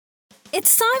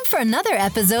It's time for another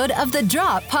episode of The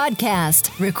Drop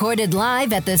Podcast, recorded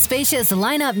live at the spacious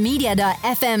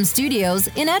lineupmedia.fm studios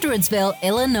in Edwardsville,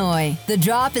 Illinois. The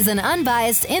Drop is an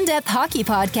unbiased, in-depth hockey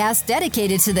podcast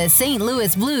dedicated to the St.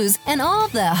 Louis Blues and all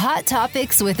the hot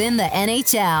topics within the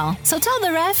NHL. So tell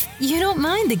the ref you don't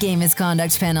mind the game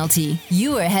misconduct penalty.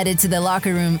 You are headed to the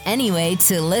locker room anyway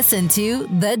to listen to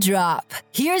The Drop.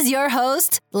 Here's your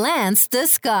host, Lance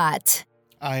Descott.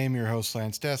 I am your host,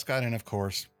 Lance Descott, and of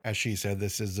course, as she said,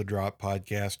 this is The Drop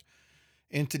Podcast.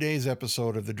 In today's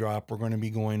episode of The Drop, we're going to be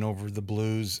going over the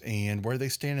Blues and where they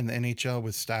stand in the NHL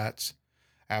with stats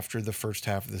after the first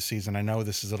half of the season. I know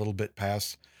this is a little bit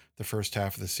past the first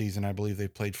half of the season. I believe they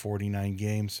played 49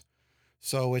 games,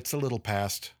 so it's a little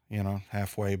past,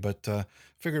 halfway, but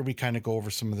figured we kind of go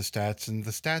over some of the stats, and the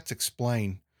stats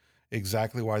explain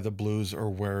exactly why the Blues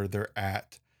are where they're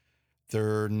at.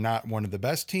 They're not one of the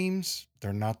best teams.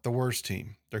 They're not the worst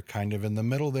team. They're kind of in the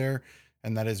middle there,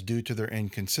 and that is due to their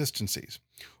inconsistencies.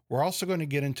 We're also going to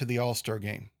get into the All-Star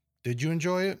game. Did you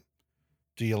enjoy it?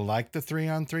 Do you like the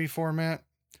 3-on-3 format?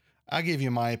 I'll give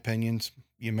you my opinions.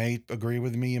 You may agree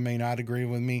with me, you may not agree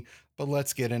with me, but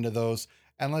let's get into those,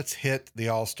 and let's hit the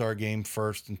All-Star game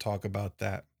first and talk about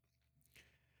that.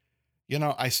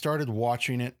 I started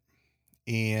watching it,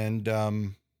 and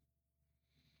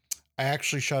I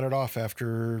actually shut it off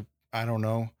after,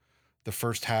 the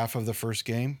first half of the first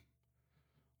game.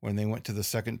 When they went to the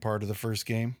second part of the first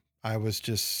game, I was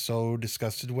just so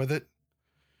disgusted with it.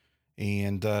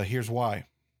 And here's why.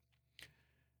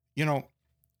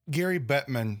 Gary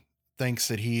Bettman thinks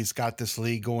that he's got this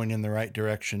league going in the right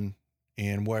direction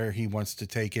and where he wants to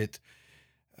take it.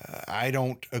 I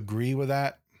don't agree with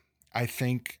that. I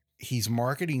think he's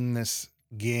marketing this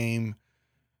game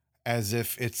as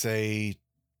if it's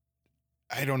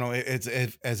it's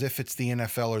as if it's the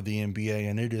NFL or the NBA,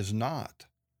 and it is not.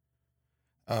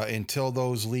 Until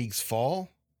those leagues fall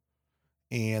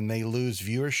and they lose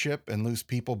viewership and lose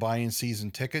people buying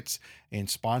season tickets and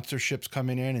sponsorships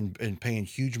coming in and paying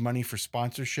huge money for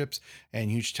sponsorships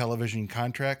and huge television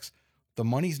contracts, the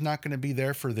money's not going to be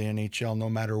there for the NHL no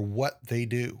matter what they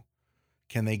do.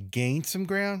 Can they gain some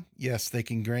ground? Yes, they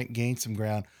can gain some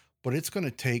ground, but it's going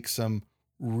to take some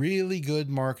really good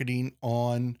marketing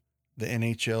on the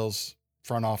NHL's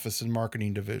front office and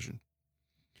marketing division.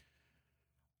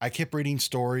 I kept reading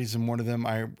stories, and one of them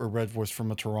I read was from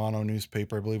a Toronto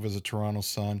newspaper. I believe it was a Toronto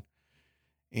Sun.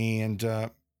 And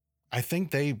I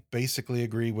think they basically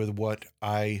agree with what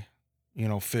I,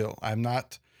 feel. I'm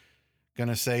not going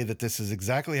to say that this is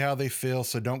exactly how they feel,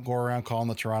 so don't go around calling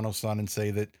the Toronto Sun and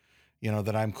say that,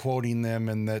 that I'm quoting them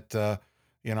and that,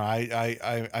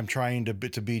 I'm trying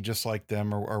to be just like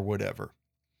them or whatever.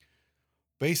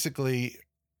 Basically,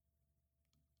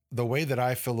 the way that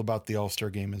I feel about the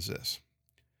All-Star game is this.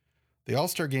 The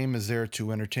All-Star game is there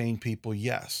to entertain people,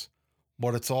 yes,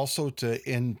 but it's also to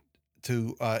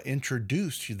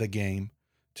introduce the game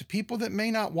to people that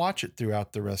may not watch it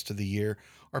throughout the rest of the year,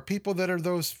 or people that are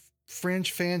those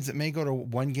fringe fans that may go to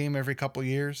one game every couple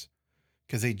years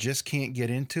because they just can't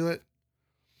get into it.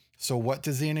 So what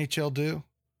does the NHL do?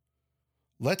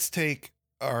 Let's take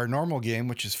our normal game,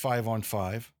 which is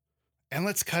 5-on-5, and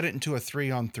let's cut it into a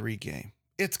 3-on-3 game.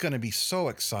 It's going to be so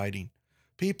exciting.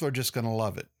 People are just going to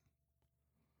love it.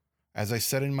 As I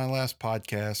said in my last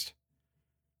podcast,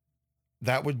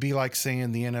 that would be like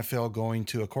saying the NFL going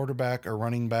to a quarterback, a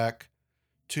running back,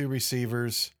 2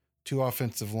 receivers, 2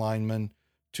 offensive linemen,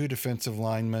 2 defensive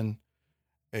linemen,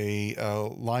 a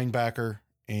linebacker,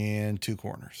 and 2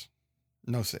 corners.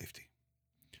 No safety.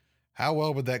 How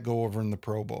well would that go over in the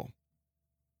Pro Bowl?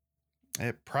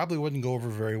 It probably wouldn't go over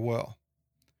very well.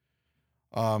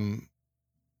 I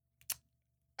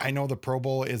know the Pro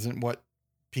Bowl isn't what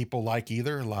people like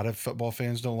either. A lot of football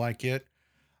fans don't like it.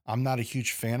 I'm not a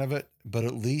huge fan of it, but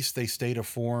at least they stay to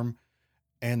form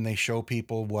and they show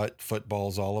people what football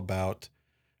is all about.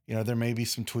 There may be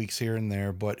some tweaks here and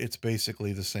there, but it's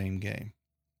basically the same game.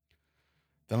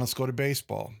 Then let's go to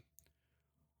baseball.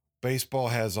 Baseball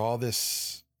has all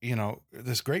this,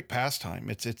 this great pastime.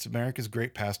 It's America's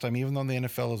great pastime, even though the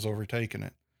NFL has overtaken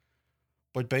it.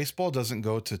 But baseball doesn't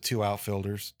go to 2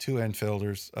 outfielders, 2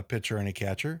 infielders, a pitcher and a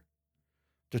catcher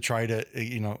to try to,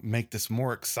 make this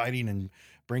more exciting and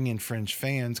bring in fringe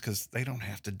fans, because they don't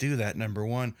have to do that, number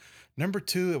one. Number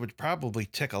two, it would probably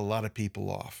tick a lot of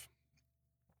people off.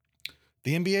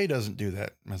 The NBA doesn't do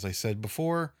that. As I said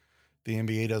before, the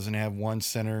NBA doesn't have 1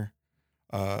 center,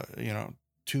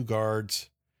 2 guards,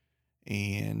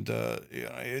 and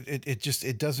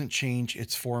it doesn't change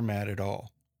its format at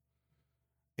all.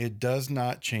 It does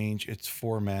not change its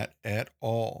format at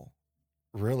all,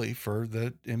 really, for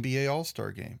the NBA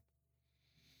All-Star game.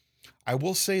 I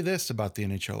will say this about the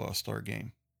NHL All-Star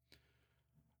Game.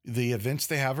 The events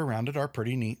they have around it are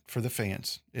pretty neat for the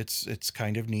fans. It's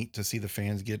kind of neat to see the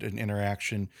fans get an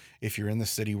interaction. If you're in the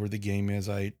city where the game is,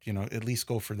 at least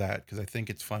go for that because I think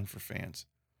it's fun for fans.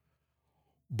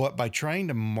 But by trying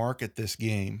to market this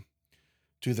game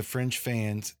to the fringe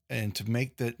fans and to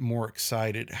make that more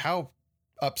excited, how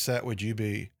upset would you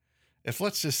be if,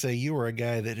 let's just say, you were a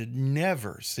guy that had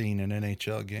never seen an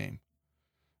NHL game?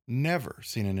 Never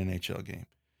seen an NHL game.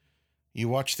 You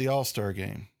watch the All-Star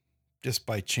Game just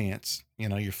by chance.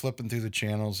 You're flipping through the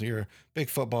channels. You're a big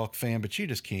football fan, but you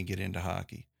just can't get into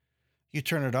hockey. You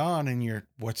turn it on and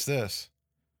what's this?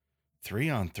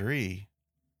 3-on-3.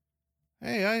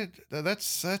 Hey,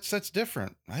 that's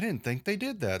different. I didn't think they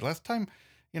did that. Last time,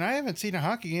 I haven't seen a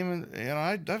hockey game,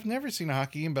 and I've never seen a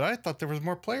hockey game, but I thought there was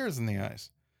more players in the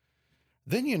ice.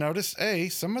 Then you notice,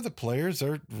 some of the players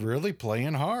are really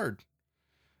playing hard.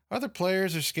 Other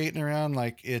players are skating around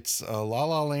like it's a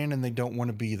la-la land and they don't want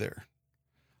to be there.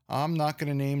 I'm not going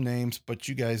to name names, but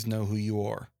you guys know who you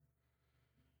are.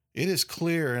 It is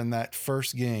clear in that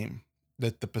first game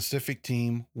that the Pacific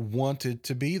team wanted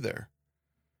to be there.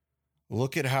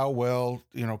 Look at how well,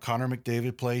 Connor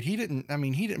McDavid played. He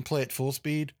didn't play at full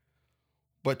speed,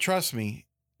 but trust me,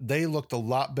 they looked a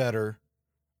lot better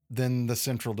than the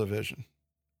Central Division.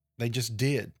 They just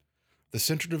did. The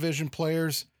Central Division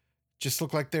players just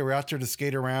looked like they were out there to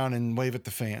skate around and wave at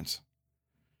the fans.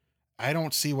 I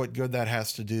don't see what good that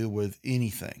has to do with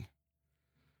anything.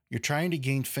 You're trying to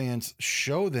gain fans,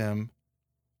 show them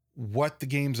what the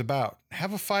game's about.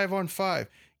 Have a 5-on-5.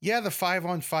 Yeah, the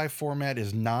 5-on-5 format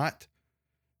is not,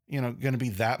 going to be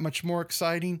that much more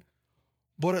exciting,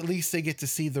 but at least they get to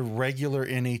see the regular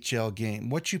NHL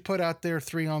game. What you put out there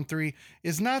 3-on-3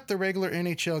 is not the regular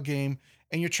NHL game,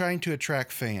 and you're trying to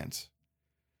attract fans.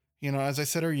 As I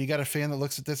said earlier, you got a fan that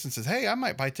looks at this and says, hey, I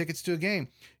might buy tickets to a game.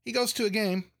 He goes to a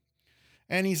game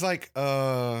and he's like,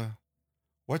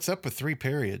 what's up with 3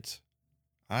 periods?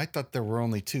 I thought there were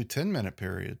only 2 10-minute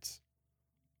periods.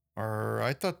 Or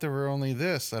I thought there were only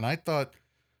this. And I thought,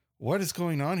 what is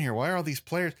going on here? Why are all these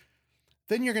players?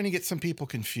 Then you're going to get some people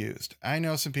confused. I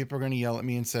know some people are going to yell at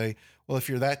me and say, well, if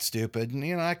you're that stupid,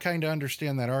 and I kind of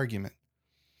understand that argument.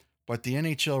 But the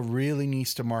NHL really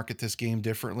needs to market this game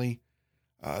differently.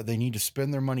 They need to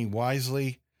spend their money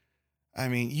wisely. I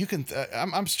mean,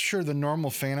 I'm sure the normal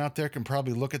fan out there can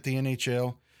probably look at the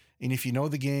NHL, and if you know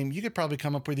the game, you could probably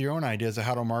come up with your own ideas of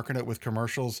how to market it with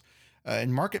commercials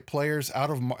and market players out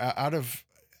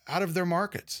of their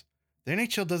markets. The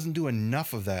NHL doesn't do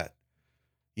enough of that.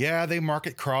 Yeah, they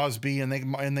market Crosby and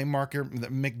they market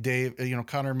McDavid,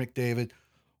 Connor McDavid,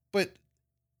 but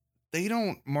they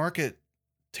don't market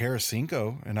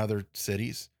Tarasenko in other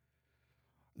cities.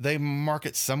 They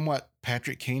market somewhat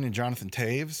Patrick Kane and Jonathan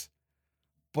Toews,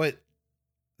 but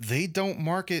they don't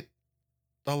market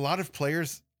a lot of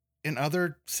players in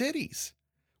other cities,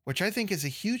 which I think is a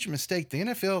huge mistake. The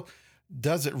NFL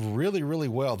does it really, really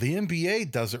well. The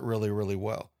NBA does it really, really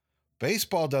well.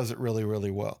 Baseball does it really, really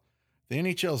well. The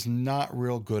NHL is not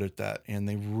real good at that, and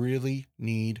they really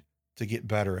need to get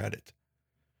better at it.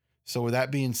 So with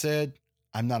that being said,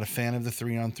 I'm not a fan of the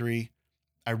 3-on-3.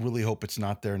 I really hope it's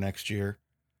not there next year.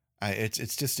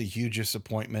 It's just a huge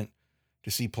disappointment to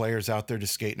see players out there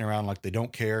just skating around like they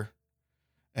don't care,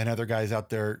 and other guys out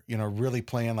there, really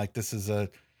playing like this is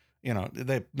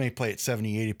they may play at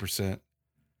 70, 80%,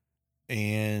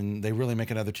 and they really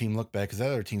make another team look bad because the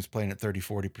other team's playing at 30,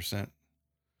 40%.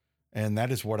 And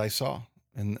that is what I saw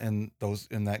in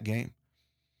that game.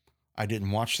 I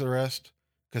didn't watch the rest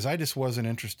because I just wasn't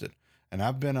interested. And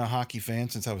I've been a hockey fan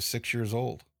since I was 6 years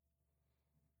old.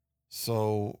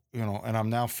 So, and I'm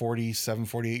now 47,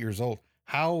 48 years old.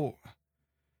 I'm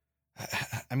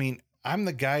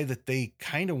the guy that they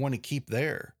kind of want to keep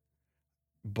there,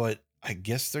 but I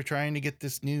guess they're trying to get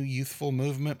this new youthful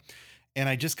movement. And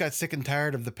I just got sick and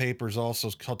tired of the papers also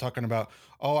talking about,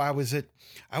 oh, I was at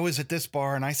this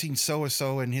bar and I seen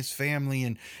so-and-so and his family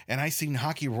and I seen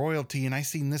hockey royalty and I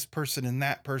seen this person and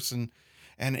that person.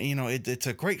 And, it's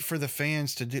a great for the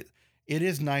fans to do. It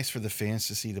is nice for the fans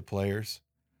to see the players.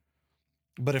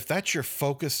 But if that's your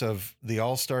focus of the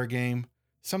All-Star game,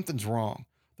 something's wrong.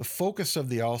 The focus of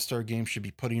the All-Star game should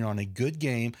be putting on a good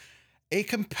game, a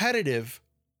competitive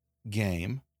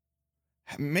game.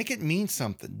 Make it mean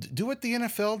something. Do what the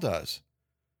NFL does.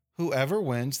 Whoever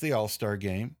wins the All-Star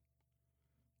game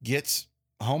gets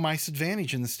home ice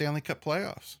advantage in the Stanley Cup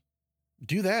playoffs.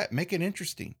 Do that. Make it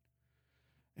interesting.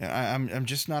 I'm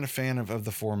just not a fan of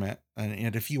the format.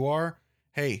 And if you are,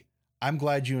 hey, I'm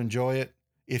glad you enjoy it.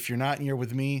 If you're not and you're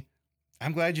with me,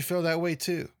 I'm glad you feel that way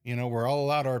too. We're all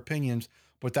allowed our opinions,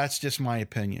 but that's just my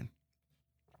opinion.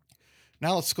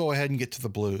 Now let's go ahead and get to the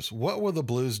Blues. What will the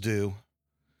Blues do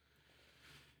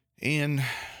in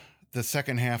the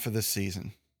second half of this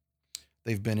season?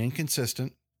 They've been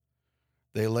inconsistent.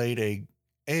 They laid an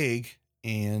egg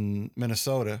in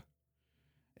Minnesota.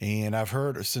 And I've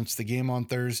heard since the game on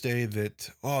Thursday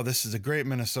that, this is a great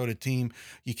Minnesota team.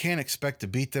 You can't expect to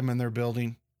beat them in their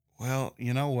building. Well,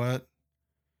 you know what?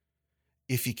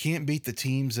 If you can't beat the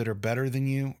teams that are better than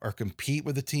you or compete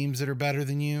with the teams that are better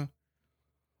than you,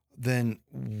 then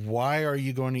why are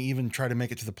you going to even try to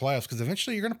make it to the playoffs? Because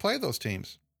eventually you're going to play those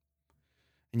teams.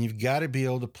 And you've got to be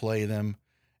able to play them.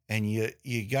 And you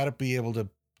got to be able to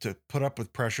put up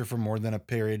with pressure for more than a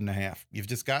period and a half. You've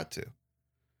just got to.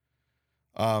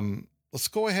 Let's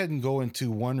go ahead and go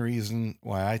into one reason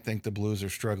why I think the Blues are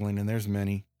struggling, and there's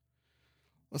many.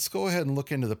 Let's go ahead and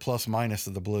look into the plus minus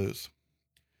of the Blues.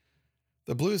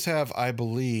 The Blues have, I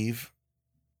believe,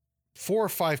 4 or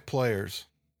 5 players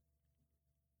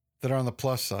that are on the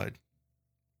plus side.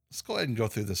 Let's go ahead and go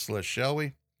through this list, shall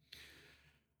we?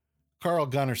 Carl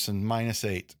Gunnarsson,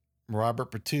 -8.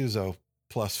 Robert Bertuzzo,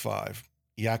 +5.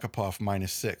 Yakupov,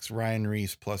 -6. Ryan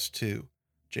Reeves, +2.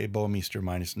 Jay Bouwmeester,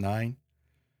 -9.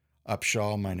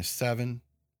 Upshaw, -7.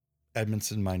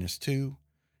 Edmondson, -2.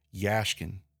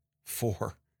 Yashkin,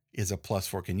 4, is a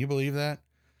 +4. Can you believe that?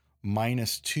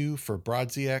 -2 for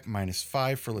Brodziak,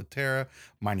 -5 for Laterra,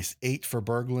 -8 for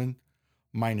Berglund,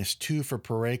 -2 for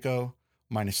Parayko,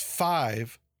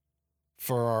 -5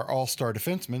 for our all-star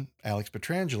defenseman, Alex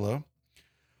Pietrangelo,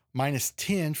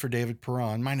 -10 for David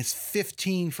Perron,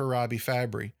 -15 for Robbie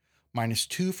Fabry,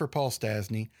 -2 for Paul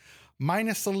Stastny,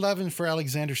 -11 for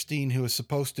Alexander Steen, who is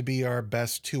supposed to be our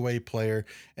best two-way player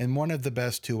and one of the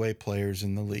best two-way players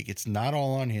in the league. It's not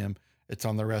all on him. It's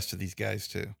on the rest of these guys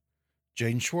too.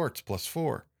 Jaden Schwartz,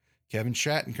 +4. Kevin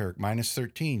Shattenkirk,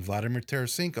 -13. Vladimir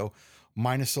Tarasenko,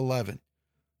 -11.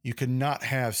 You cannot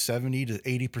have 70 to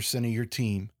 80% of your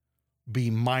team be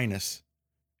minus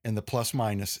in the plus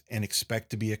minus and expect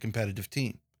to be a competitive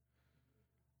team.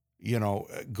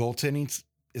 Goaltending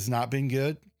has not been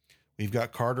good. We've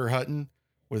got Carter Hutton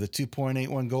with a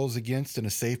 2.81 goals against and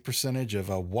a save percentage of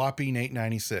a whopping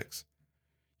 .896.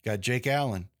 Got Jake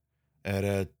Allen at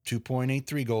a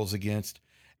 2.83 goals against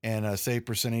and a save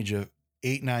percentage of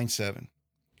 .897.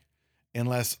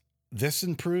 Unless this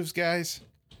improves, guys,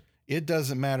 it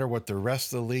doesn't matter what the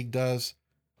rest of the league does.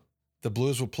 The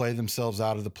Blues will play themselves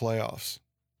out of the playoffs.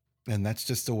 And that's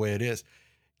just the way it is.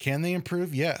 Can they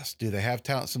improve? Yes. Do they have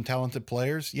some talented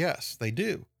players? Yes, they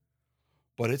do.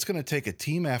 But it's going to take a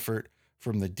team effort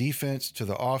from the defense to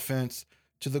the offense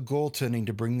to the goaltending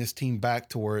to bring this team back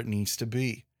to where it needs to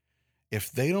be.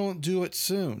 If they don't do it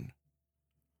soon,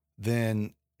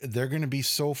 then they're going to be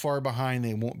so far behind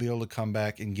they won't be able to come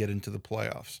back and get into the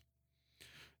playoffs.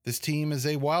 This team is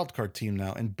a wild card team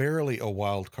now, and barely a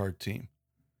wild card team.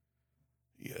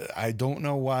 I don't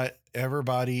know why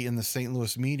everybody in the St.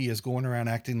 Louis media is going around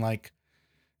acting like,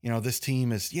 this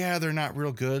team is, they're not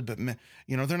real good, but,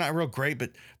 they're not real great,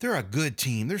 but they're a good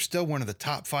team. They're still one of the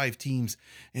top 5 teams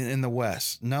in the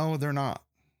West. No, they're not.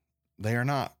 They are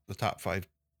not the top 5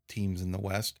 teams in the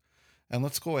West. And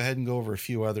let's go ahead and go over a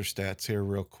few other stats here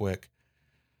real quick.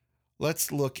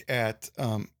 Let's look at,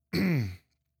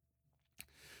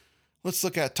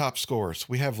 top scorers.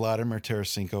 We have Vladimir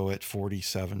Tarasenko at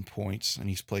 47 points, and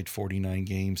he's played 49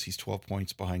 games. He's 12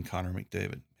 points behind Connor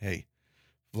McDavid. Hey,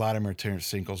 Vladimir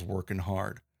Tarasenko's working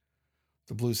hard.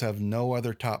 The Blues have no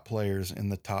other top players in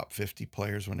the top 50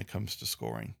 players when it comes to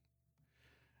scoring.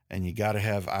 And you got to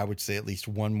have, I would say, at least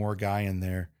one more guy in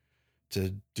there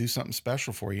to do something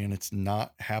special for you, and it's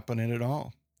not happening at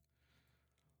all.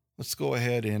 Let's go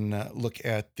ahead and look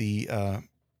at the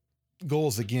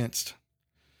goals against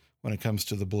when it comes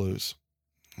to the Blues.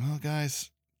 Well,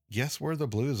 guys, guess where the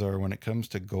Blues are when it comes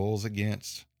to goals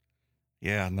against?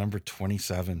 Yeah, number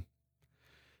 27.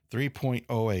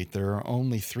 3.08. There are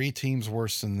only 3 teams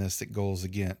worse than this at goals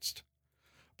against.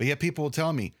 But yet people will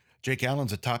tell me, Jake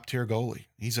Allen's a top-tier goalie.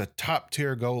 He's a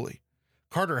top-tier goalie.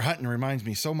 Carter Hutton reminds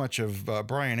me so much of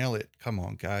Brian Elliott. Come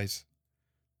on, guys.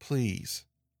 Please.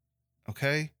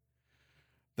 Okay?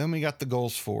 Then we got the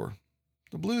goals for.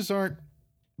 The Blues aren't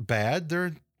bad.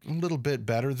 They're a little bit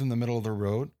better than the middle of the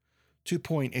road.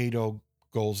 2.80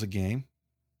 goals a game.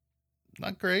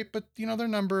 Not great, but, they're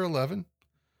number 11.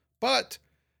 But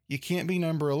you can't be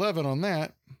number 11 on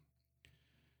that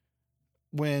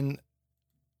when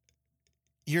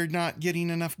you're not getting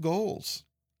enough goals.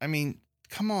 I mean,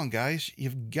 come on, guys.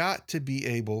 You've got to be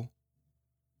able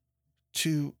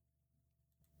to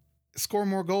score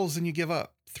more goals than you give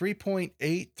up.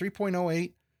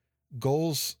 3.08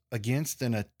 goals against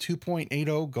and a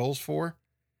 2.80 goals for.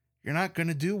 You're not going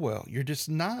to do well. You're just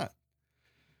not.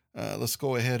 Let's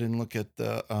go ahead and look at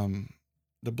the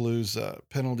Blues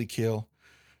penalty kill.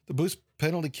 The Blues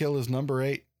penalty kill is number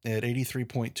 8 at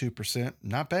 83.2%.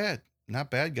 Not bad. Not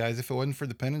bad, guys. If it wasn't for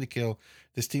the penalty kill,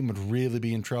 this team would really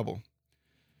be in trouble.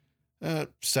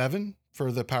 7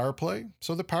 for the power play.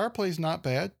 So the power play is not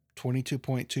bad,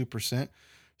 22.2%.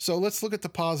 So let's look at the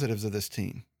positives of this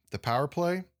team. The power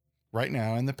play right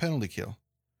now and the penalty kill.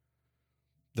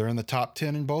 They're in the top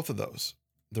 10 in both of those.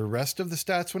 The rest of the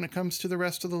stats when it comes to the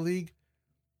rest of the league,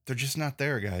 they're just not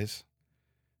there, guys.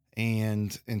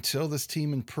 And until this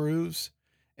team improves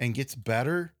and gets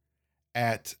better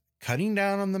at cutting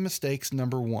down on the mistakes,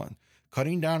 number 1,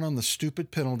 cutting down on the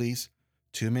stupid penalties,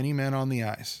 too many men on the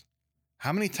ice.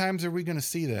 How many times are we going to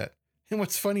see that? And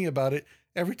what's funny about it,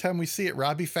 every time we see it,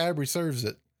 Robbie Fabry serves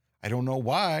it. I don't know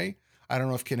why. I don't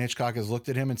know if Ken Hitchcock has looked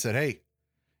at him and said, hey,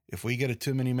 if we get a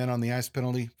too many men on the ice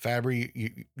penalty,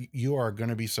 Fabry, you are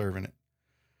going to be serving it.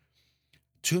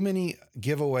 Too many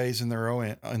giveaways in their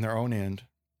own end.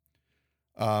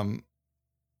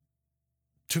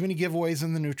 Too many giveaways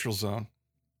in the neutral zone.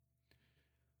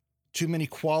 Too many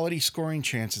quality scoring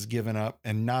chances given up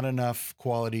and not enough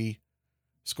quality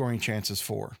scoring chances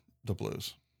for the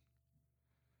Blues.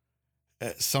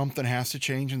 Something has to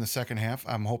change in the second half.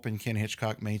 I'm hoping Ken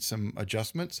Hitchcock made some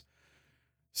adjustments.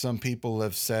 Some people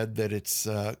have said that it's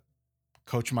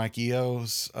Coach Mike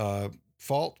Eo's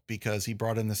fault because he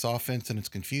brought in this offense and it's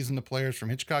confusing the players from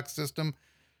Hitchcock's system.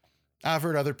 I've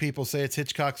heard other people say it's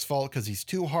Hitchcock's fault because he's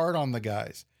too hard on the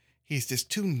guys. He's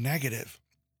just too negative.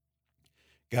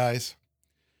 Guys,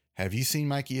 have you seen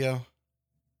Mike Eo?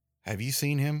 Have you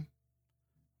seen him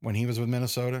when he was with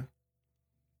Minnesota?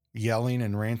 Yelling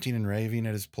and ranting and raving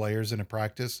at his players in a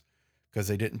practice because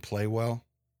they didn't play well?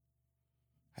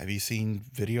 Have you seen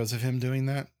videos of him doing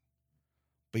that?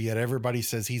 But yet everybody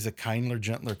says he's a kinder,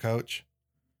 gentler coach.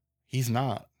 He's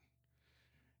not.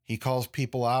 He calls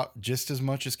people out just as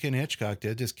much as Ken Hitchcock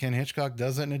did, just Ken Hitchcock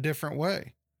does it in a different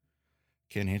way.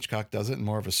 Ken Hitchcock does it in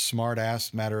more of a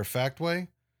smart-ass, matter-of-fact way.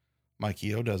 Mike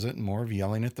Eo does it in more of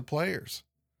yelling at the players.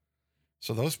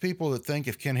 So those people that think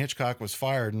if Ken Hitchcock was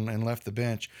fired and left the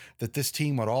bench, that this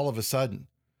team would all of a sudden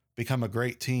become a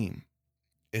great team,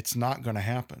 it's not going to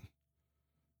happen.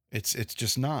 It's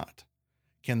just not.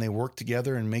 Can they work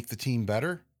together and make the team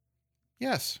better?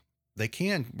 Yes, they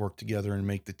can work together and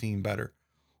make the team better.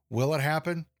 Will it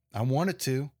happen? I want it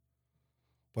to,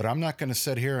 but I'm not going to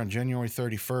sit here on January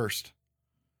 31st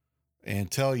and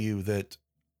tell you that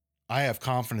I have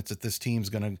confidence that this team's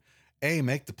going to, A,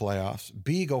 make the playoffs,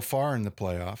 B, go far in the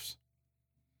playoffs.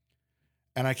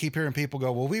 And I keep hearing people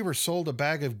go, well, we were sold a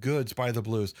bag of goods by the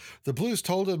Blues. The Blues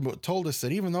told us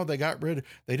that even though they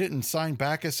didn't sign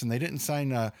Backes and they didn't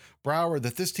sign Brouwer,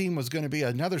 that this team was going to be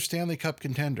another Stanley Cup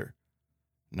contender.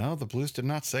 No, the Blues did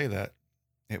not say that.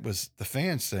 It was the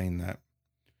fans saying that.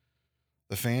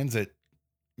 The fans that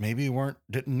maybe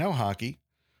didn't know hockey,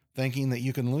 thinking that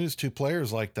you can lose 2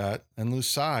 players like that and lose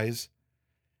size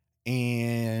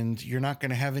and you're not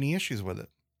going to have any issues with it.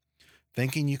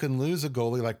 Thinking you can lose a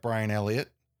goalie like Brian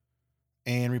Elliott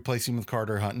and replace him with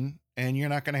Carter Hutton and you're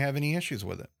not going to have any issues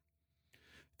with it.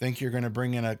 Think you're going to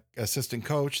bring in an assistant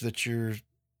coach that's your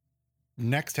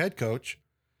next head coach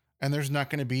and there's not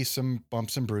going to be some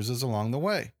bumps and bruises along the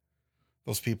way.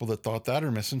 Those people that thought that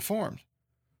are misinformed.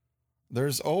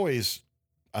 There's always,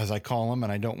 as I call them,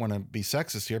 and I don't want to be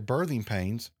sexist here, birthing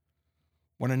pains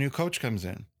when a new coach comes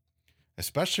in,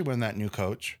 especially when that new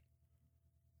coach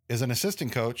is an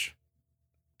assistant coach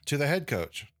to the head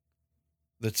coach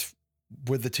that's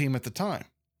with the team at the time.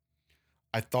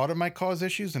 I thought it might cause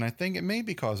issues, and I think it may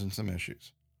be causing some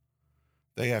issues.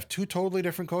 They have 2 totally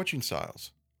different coaching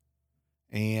styles.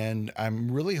 And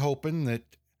I'm really hoping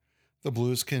that the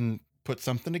Blues can put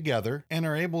something together and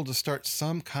are able to start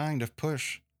some kind of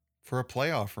push for a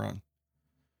playoff run.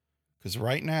 Because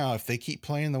right now, if they keep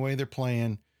playing the way they're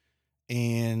playing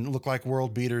and look like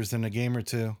world beaters in a game or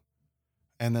 2,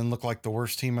 and then look like the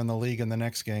worst team in the league in the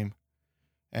next game,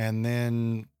 and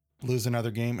then lose another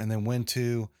game, and then win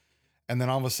 2, and then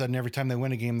all of a sudden, every time they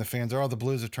win a game, the fans are, oh, the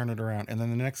Blues have turned it around, and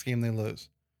then the next game they lose.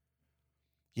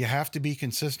 You have to be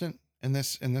consistent in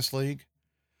this league.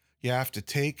 You have to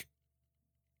take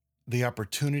the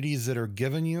opportunities that are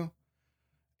given you,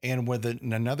 and when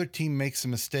another team makes a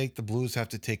mistake, the Blues have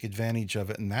to take advantage of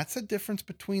it. And that's the difference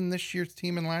between this year's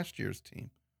team and last year's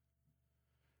team.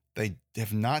 They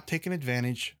have not taken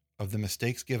advantage of the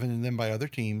mistakes given to them by other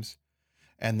teams,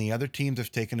 and the other teams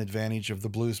have taken advantage of the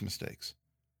Blues' mistakes.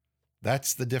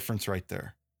 That's the difference right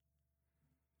there.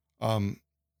 I'm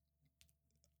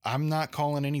not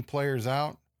calling any players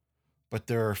out, but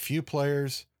there are a few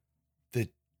players that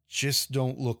just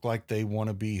don't look like they want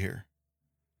to be here.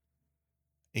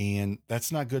 And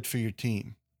that's not good for your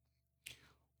team.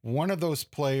 One of those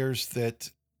players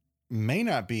that may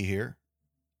not be here,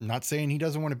 I'm not saying he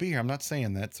doesn't want to be here. I'm not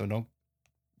saying that, so don't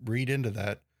read into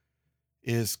that,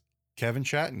 is Kevin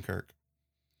Shattenkirk.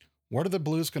 What are the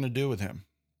Blues going to do with him?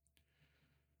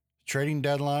 Trading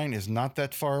deadline is not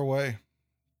that far away.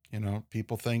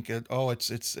 People think,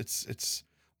 it's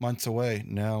months away.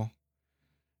 No,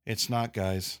 it's not,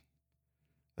 guys.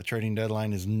 The trading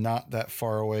deadline is not that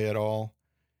far away at all.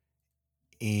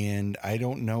 And I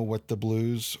don't know what the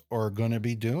Blues are going to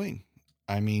be doing.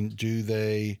 I mean, do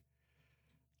they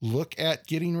look at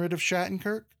getting rid of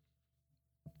Shattenkirk?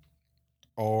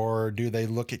 Or do they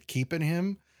look at keeping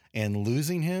him and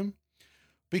losing him?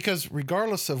 Because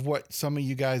regardless of what some of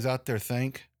you guys out there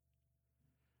think,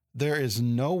 there is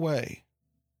no way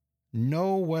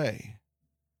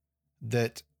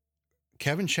that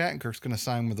Kevin Shattenkirk's going to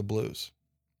sign with the Blues.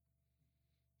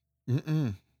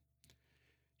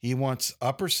 He wants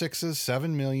upper sixes,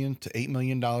 $7 million to $8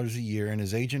 million a year, and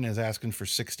his agent is asking for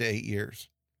 6 to 8 years.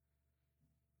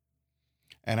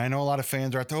 And I know a lot of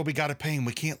fans are out there, we got to pay him.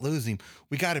 We can't lose him.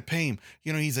 We got to pay him.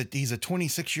 He's a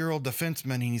 26-year-old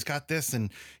defenseman, and he's got this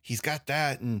and he's got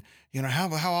that. And,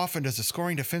 how often does a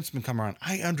scoring defenseman come around?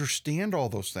 I understand all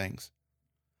those things.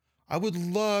 I would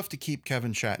love to keep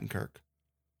Kevin Shattenkirk,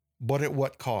 but at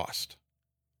what cost?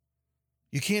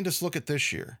 You can't just look at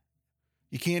this year.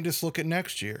 You can't just look at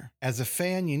next year. As a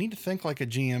fan, you need to think like a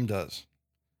GM does.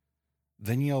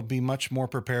 Then you'll be much more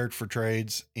prepared for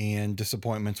trades and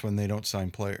disappointments when they don't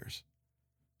sign players,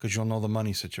 because you'll know the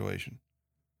money situation.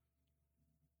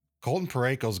 Colton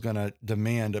Parayko is going to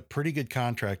demand a pretty good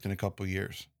contract in a couple of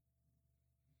years.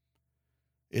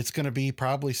 It's going to be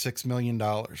probably $6 million,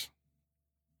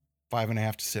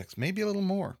 5.5 to 6, maybe a little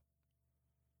more.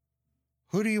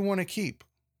 Who do you want to keep?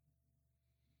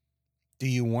 Do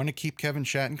you want to keep Kevin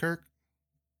Shattenkirk?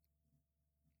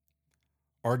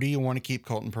 Or do you want to keep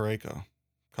Colton Parayko a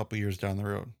couple years down the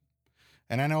road?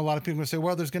 And I know a lot of people will say,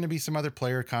 well, there's going to be some other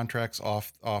player contracts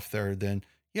off there. Then,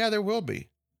 yeah, there will be.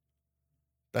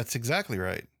 That's exactly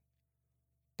right.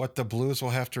 But the Blues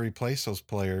will have to replace those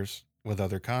players with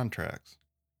other contracts.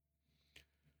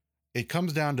 It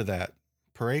comes down to that.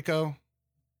 Parayko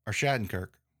or Shattenkirk?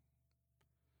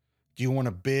 Do you want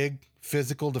a big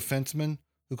physical defenseman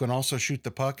who can also shoot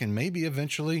the puck and maybe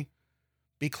eventually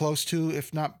be close to,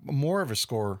 if not more of a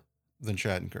scorer than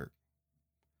Shattenkirk?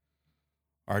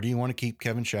 Or do you want to keep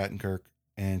Kevin Shattenkirk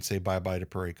and say bye-bye to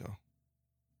Parayko?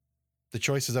 The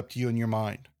choice is up to you in your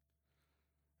mind.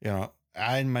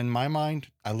 In my mind,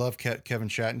 I love Kevin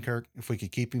Shattenkirk. If we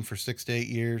could keep him for 6 to 8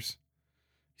 years,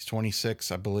 he's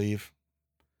 26, I believe.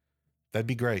 That'd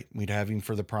be great. We'd have him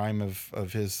for the prime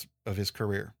of his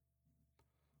career.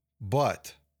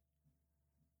 But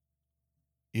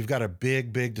you've got a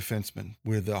big defenseman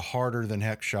with a harder than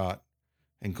heck shot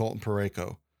in Colton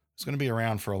Parayko. It's going to be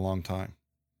around for a long time.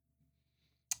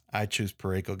 I choose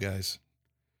Parayko, guys.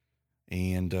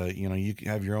 And, you can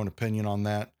have your own opinion on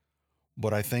that.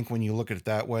 But I think when you look at it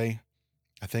that way,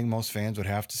 I think most fans would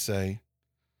have to say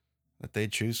that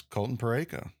they'd choose Colton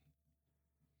Parayko.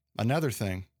 Another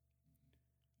thing,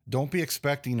 don't be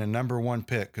expecting a number 1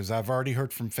 pick, because I've already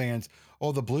heard from fans,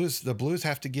 oh, the Blues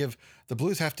have to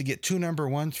get 2 number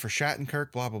 1s for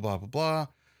Shattenkirk, blah, blah, blah, blah, blah,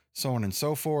 so on and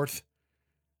so forth.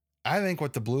 I think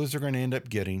what the Blues are going to end up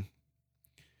getting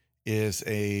is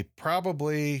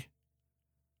probably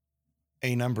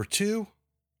a number 2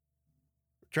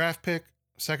 draft pick,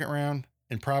 2nd round,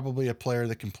 and probably a player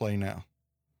that can play now,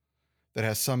 that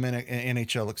has some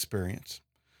NHL experience.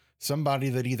 Somebody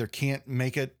that either can't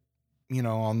make it,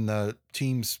 on the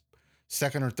team's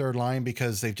 2nd or 3rd line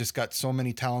because they've just got so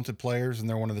many talented players and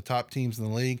they're one of the top teams in the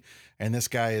league, and this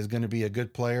guy is going to be a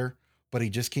good player, but he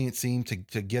just can't seem to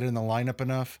get in the lineup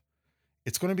enough.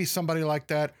 It's going to be somebody like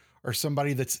that, or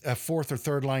somebody that's a 4th or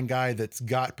 3rd line guy that's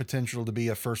got potential to be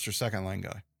a 1st or 2nd line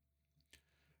guy.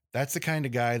 That's the kind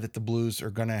of guy that the Blues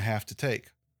are going to have to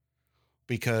take,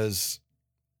 because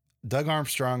Doug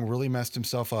Armstrong really messed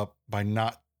himself up by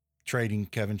not trading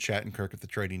Kevin Shattenkirk at the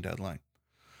trading deadline,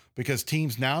 because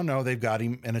teams now know they've got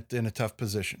him in a tough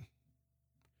position.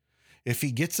 If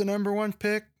he gets a number 1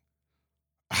 pick,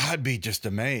 I'd be just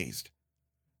amazed.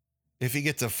 If he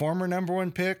gets a former number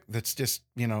 1 pick that's just,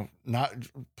 not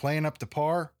playing up to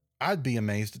par, I'd be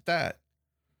amazed at that.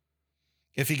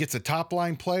 If he gets a top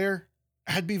line player,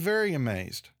 I'd be very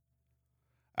amazed.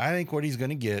 I think what he's going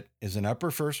to get is an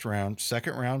upper 1st round,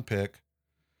 2nd round pick,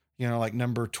 like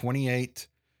number 28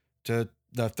 to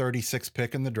the 36th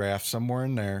pick in the draft, somewhere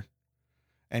in there.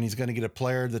 And he's going to get a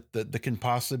player that can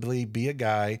possibly be a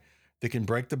guy that can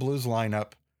break the Blues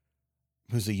lineup,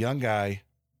 who's a young guy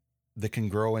that can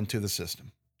grow into the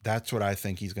system. That's what I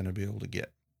think he's going to be able to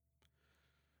get.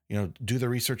 Do the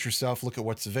research yourself. Look at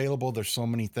what's available. There's so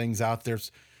many things out there.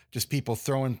 Just people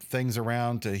throwing things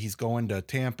around. He's going to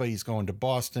Tampa. He's going to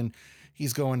Boston.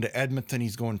 He's going to Edmonton.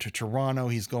 He's going to Toronto.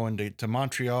 He's going to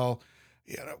Montreal.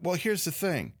 Well, here's the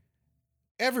thing.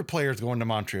 Every player is going to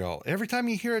Montreal. Every time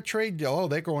you hear a trade deal,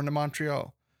 they're going to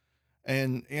Montreal.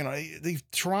 And,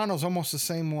 Toronto's almost the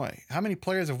same way. How many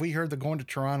players have we heard they're going to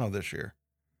Toronto this year?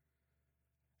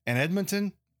 And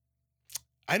Edmonton,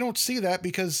 I don't see that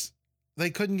because they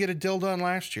couldn't get a deal done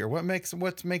last year. What makes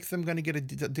them going to get a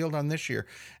deal done this year?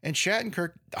 And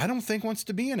Shattenkirk, I don't think wants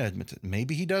to be in Edmonton.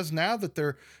 Maybe he does now that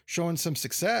they're showing some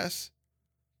success.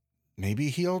 Maybe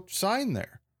he'll sign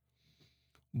there.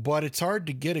 But it's hard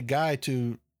to get a guy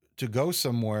to go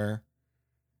somewhere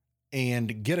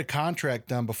and get a contract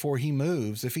done before he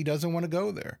moves if he doesn't want to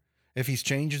go there. If he's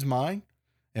changed his mind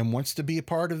and wants to be a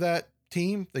part of that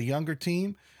team, the younger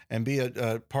team, and be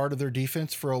a part of their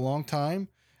defense for a long time,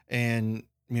 and,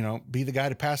 be the guy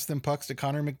to pass them pucks to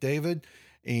Connor McDavid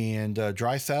and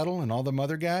Draisaitl and all them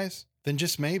other guys, then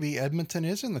just maybe Edmonton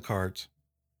is in the cards.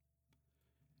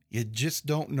 You just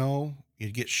don't know.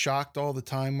 You get shocked all the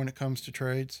time when it comes to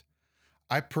trades.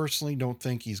 I personally don't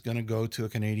think he's going to go to a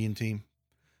Canadian team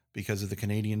because of the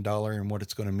Canadian dollar and what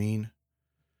it's going to mean.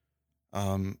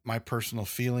 My personal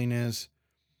feeling is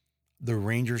the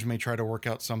Rangers may try to work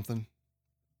out something.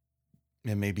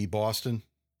 It may be Boston.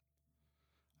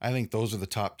 I think those are the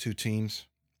top two teams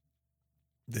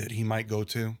that he might go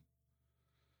to.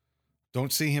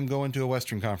 Don't see him going to a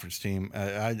Western Conference team.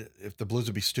 If the Blues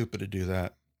would be stupid to do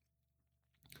that.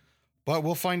 But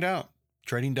we'll find out.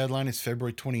 Trading deadline is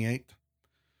February 28th.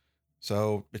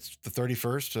 So it's the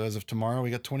 31st. As of tomorrow, we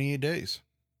got 28 days.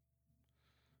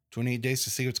 28 days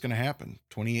to see what's going to happen.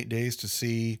 28 days to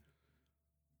see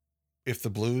if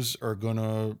the Blues are going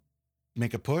to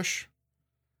make a push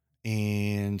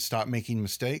and stop making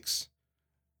mistakes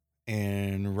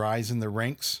and rise in the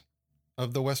ranks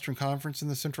of the Western Conference in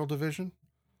the Central Division?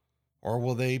 Or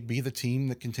will they be the team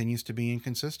that continues to be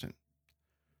inconsistent?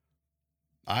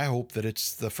 I hope that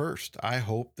it's the first. I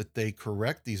hope that they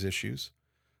correct these issues,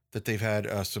 that they've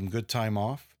had some good time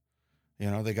off.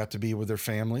 They got to be with their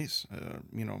families,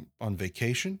 on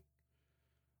vacation.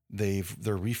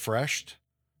 They're refreshed.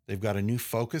 They've got a new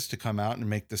focus to come out and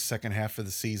make the second half of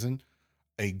the season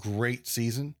a great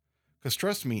season. Because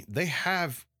trust me, they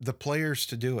have the players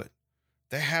to do it.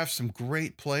 They have some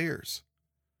great players.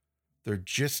 They're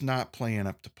just not playing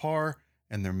up to par,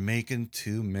 and they're making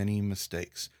too many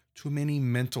mistakes, too many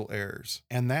mental errors.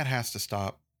 And that has to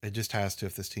stop. It just has to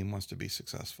if this team wants to be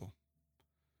successful.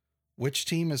 Which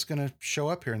team is going to show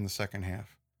up here in the second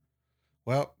half?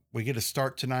 Well, we get a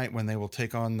start tonight when they will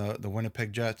take on the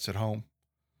Winnipeg Jets at home.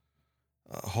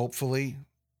 Hopefully,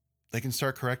 they can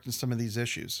start correcting some of these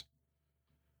issues.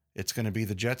 It's going to be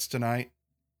the Jets tonight.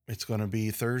 It's going to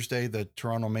be Thursday, the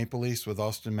Toronto Maple Leafs with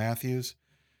Austin Matthews.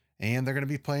 And they're going to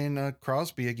be playing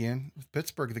Crosby again with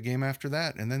Pittsburgh the game after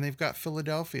that. And then they've got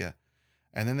Philadelphia.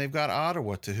 And then they've got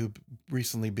Ottawa, who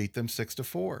recently beat them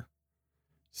 6-4.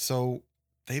 So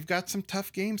they've got some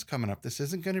tough games coming up. This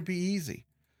isn't going to be easy.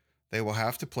 They will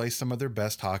have to play some of their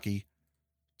best hockey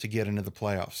to get into the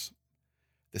playoffs.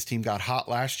 This team got hot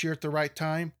last year at the right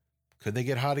time. Could they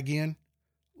get hot again?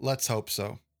 Let's hope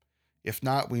so. If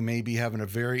not, we may be having a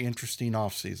very interesting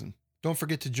offseason. Don't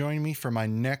forget to join me for my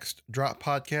next Drop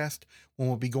podcast when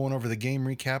we'll be going over the game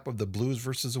recap of the Blues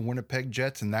versus the Winnipeg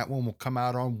Jets, and that one will come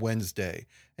out on Wednesday.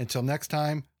 Until next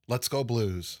time, let's go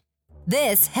Blues.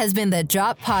 This has been the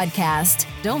Drop Podcast.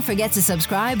 Don't forget to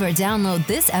subscribe or download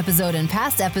this episode and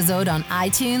past episode on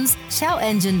iTunes,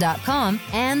 shoutengine.com,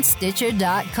 and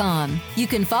Stitcher.com. You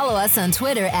can follow us on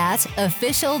Twitter at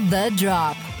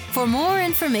 @OfficialTheDrop. For more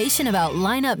information about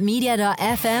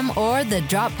lineupmedia.fm or the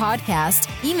Drop Podcast,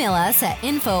 email us at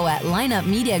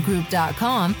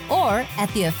info@lineupmediagroup.com or at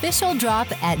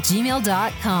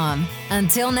theofficialdrop@gmail.com.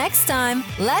 Until next time,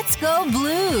 let's go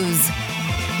Blues!